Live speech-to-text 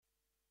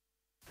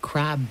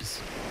crabs.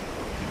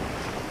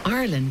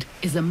 Ireland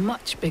is a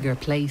much bigger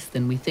place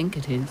than we think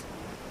it is,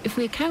 if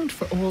we account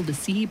for all the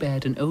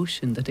seabed and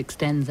ocean that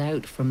extends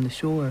out from the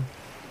shore.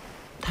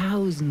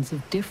 Thousands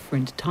of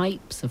different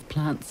types of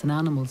plants and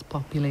animals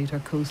populate our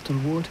coastal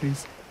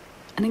waters,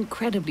 an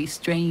incredibly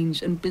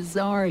strange and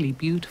bizarrely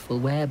beautiful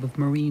web of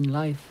marine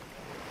life.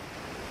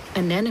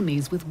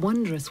 Anemones with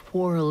wondrous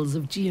whorls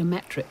of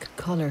geometric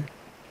colour,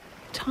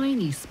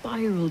 tiny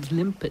spiraled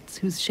limpets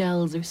whose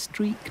shells are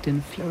streaked in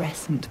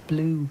fluorescent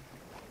blue,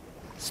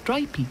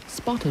 stripy,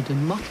 spotted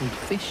and mottled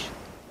fish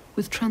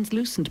with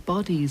translucent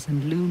bodies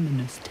and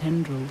luminous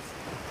tendrils.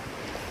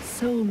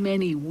 So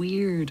many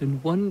weird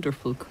and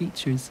wonderful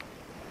creatures,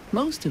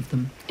 most of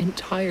them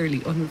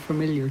entirely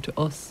unfamiliar to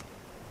us.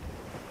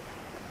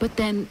 But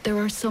then there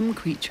are some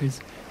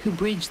creatures who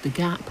bridge the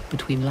gap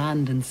between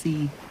land and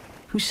sea,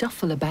 who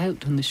shuffle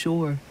about on the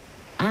shore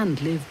and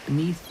live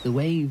beneath the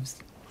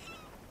waves.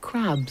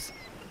 Crabs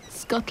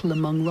scuttle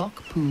among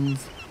rock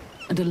pools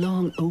and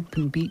along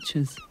open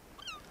beaches,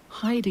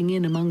 hiding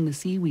in among the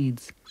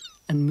seaweeds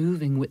and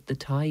moving with the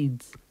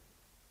tides.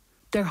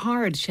 Their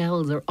hard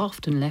shells are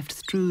often left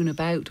strewn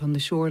about on the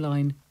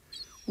shoreline,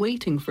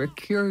 waiting for a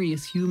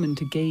curious human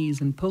to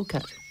gaze and poke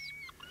at.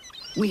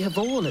 We have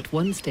all at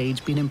one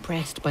stage been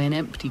impressed by an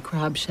empty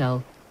crab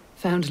shell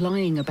found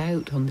lying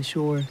about on the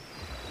shore.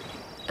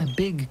 A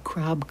big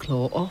crab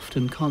claw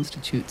often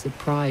constitutes a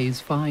prize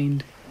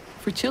find,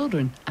 for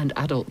children and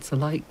adults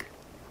alike.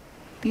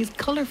 These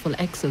colourful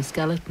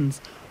exoskeletons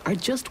are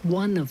just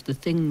one of the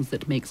things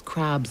that makes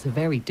crabs a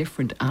very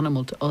different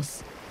animal to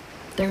us.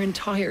 Their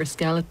entire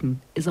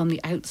skeleton is on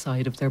the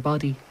outside of their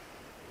body.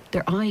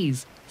 Their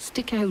eyes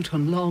stick out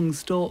on long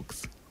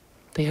stalks.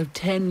 They have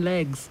 10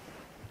 legs,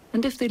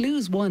 and if they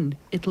lose one,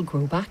 it'll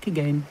grow back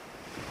again.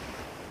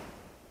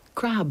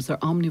 Crabs are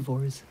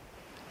omnivores,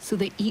 so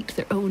they eat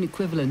their own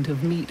equivalent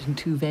of meat and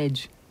 2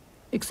 veg,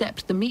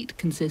 except the meat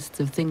consists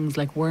of things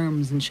like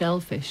worms and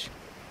shellfish,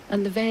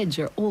 and the veg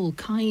are all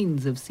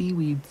kinds of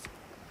seaweeds.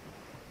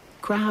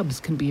 Crabs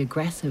can be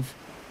aggressive,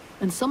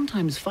 and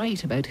sometimes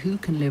fight about who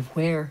can live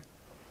where,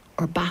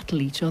 or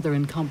battle each other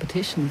in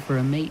competition for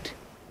a mate.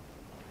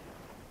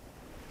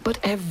 But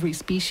every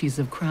species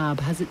of crab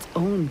has its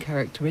own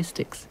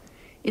characteristics,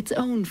 its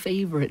own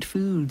favourite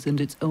foods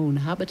and its own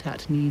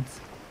habitat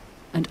needs.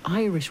 And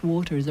Irish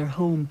waters are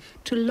home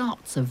to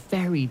lots of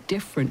very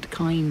different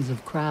kinds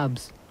of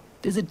crabs.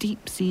 There's a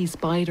deep sea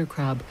spider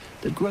crab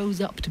that grows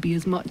up to be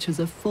as much as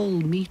a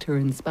full metre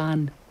in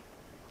span.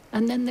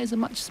 And then there's a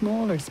much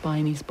smaller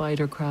spiny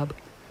spider crab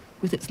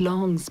with its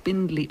long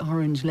spindly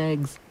orange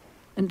legs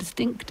and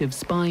distinctive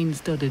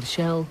spine-studded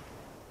shell.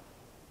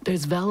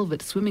 There's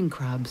velvet swimming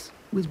crabs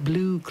with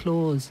blue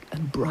claws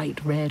and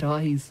bright red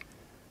eyes,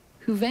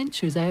 who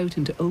ventures out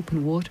into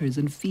open waters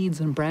and feeds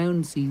on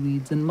brown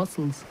seaweeds and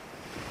mussels.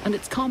 And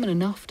it's common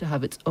enough to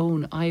have its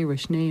own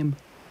Irish name,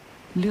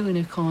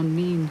 Luanacon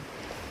Mean.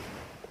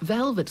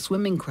 Velvet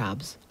swimming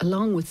crabs,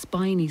 along with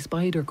spiny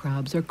spider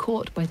crabs, are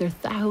caught by their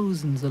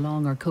thousands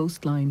along our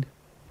coastline,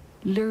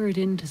 lured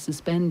into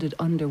suspended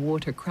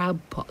underwater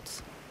crab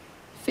pots,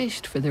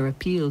 fished for their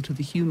appeal to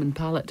the human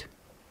palate.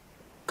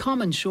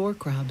 Common shore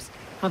crabs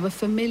have a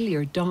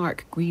familiar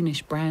dark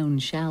greenish-brown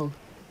shell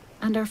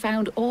and are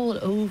found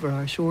all over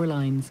our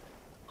shorelines,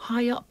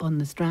 high up on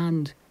the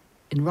strand,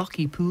 in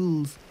rocky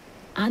pools,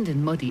 and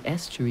in muddy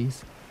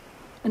estuaries,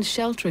 and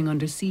sheltering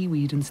under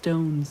seaweed and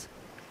stones.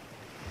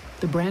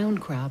 The brown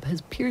crab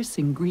has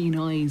piercing green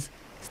eyes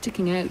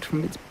sticking out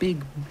from its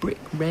big brick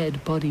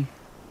red body,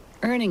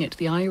 earning it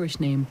the Irish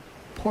name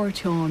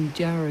Porteon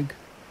Jarrag.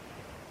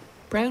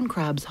 Brown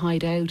crabs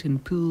hide out in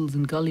pools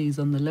and gullies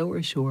on the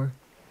lower shore,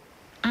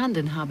 and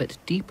inhabit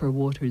deeper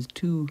waters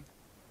too.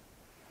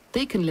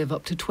 They can live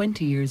up to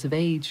 20 years of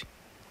age,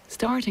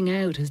 starting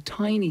out as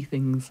tiny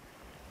things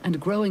and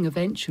growing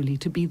eventually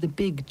to be the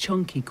big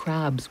chunky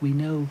crabs we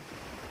know.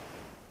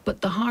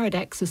 But the hard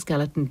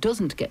exoskeleton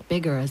doesn't get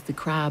bigger as the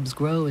crabs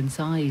grow in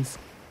size.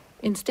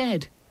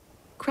 Instead,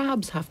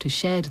 crabs have to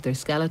shed their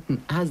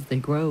skeleton as they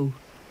grow.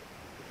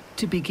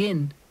 To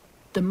begin,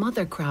 the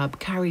mother crab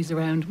carries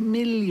around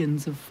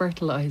millions of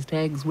fertilised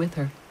eggs with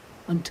her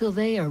until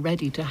they are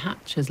ready to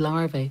hatch as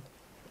larvae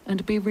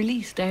and be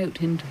released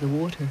out into the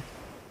water,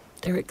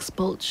 their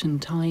expulsion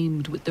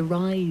timed with the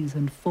rise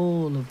and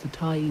fall of the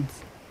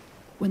tides,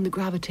 when the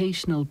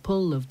gravitational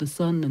pull of the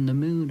sun and the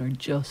moon are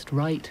just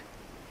right.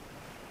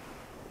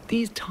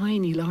 These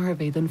tiny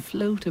larvae then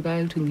float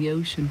about in the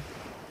ocean,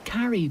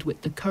 carried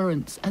with the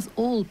currents as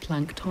all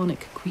planktonic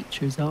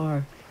creatures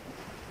are.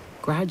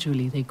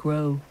 Gradually they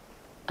grow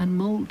and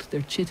moult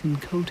their chitin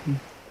coating,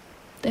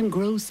 then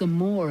grow some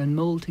more and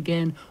moult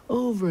again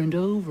over and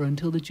over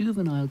until the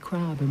juvenile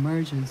crab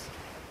emerges.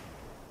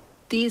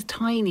 These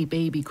tiny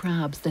baby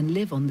crabs then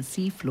live on the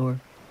seafloor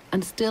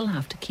and still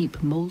have to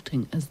keep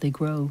moulting as they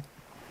grow.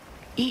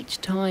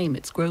 Each time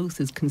its growth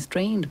is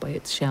constrained by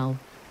its shell,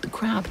 the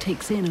crab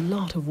takes in a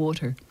lot of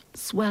water,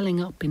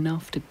 swelling up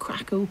enough to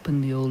crack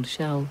open the old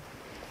shell,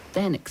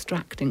 then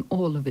extracting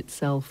all of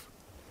itself,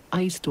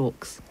 eye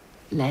stalks,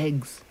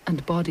 legs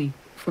and body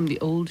from the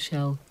old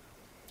shell,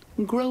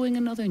 and growing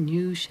another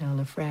new shell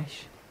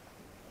afresh.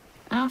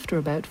 After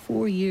about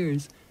 4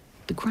 years,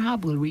 the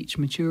crab will reach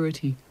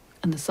maturity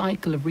and the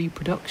cycle of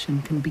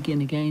reproduction can begin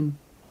again.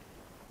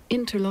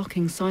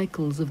 Interlocking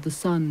cycles of the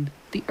sun,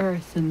 the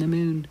earth and the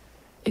moon,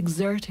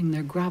 exerting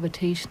their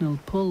gravitational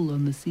pull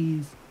on the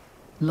seas,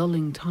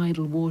 lulling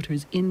tidal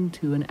waters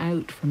into and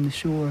out from the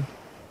shore,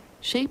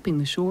 shaping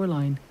the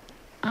shoreline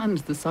and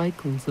the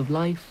cycles of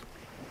life.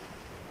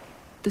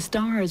 The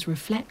stars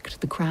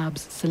reflect the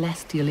crab's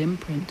celestial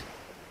imprint,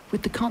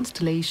 with the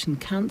constellation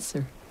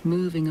Cancer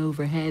moving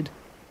overhead,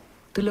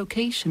 the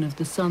location of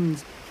the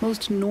sun's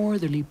most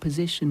northerly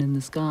position in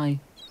the sky,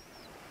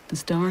 the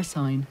star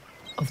sign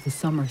of the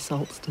summer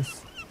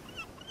solstice.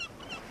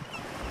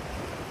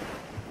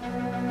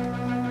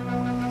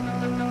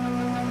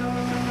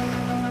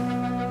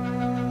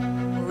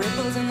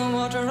 Ripples in the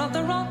water of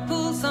the rock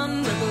pool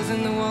sun, ripples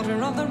in the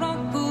water of the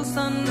rock pool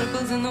sun,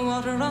 ripples in the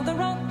water of the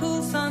rock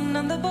pool sun,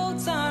 and the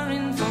boats are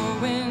in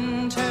for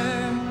winter.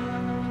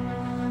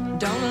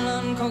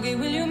 Donalon Cogie,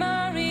 will you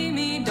marry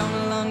me?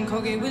 Donalon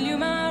Cogie, will you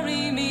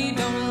marry me?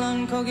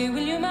 Donalon Cogie,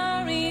 will you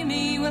marry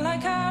me? Will I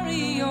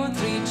carry your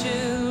 3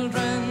 children?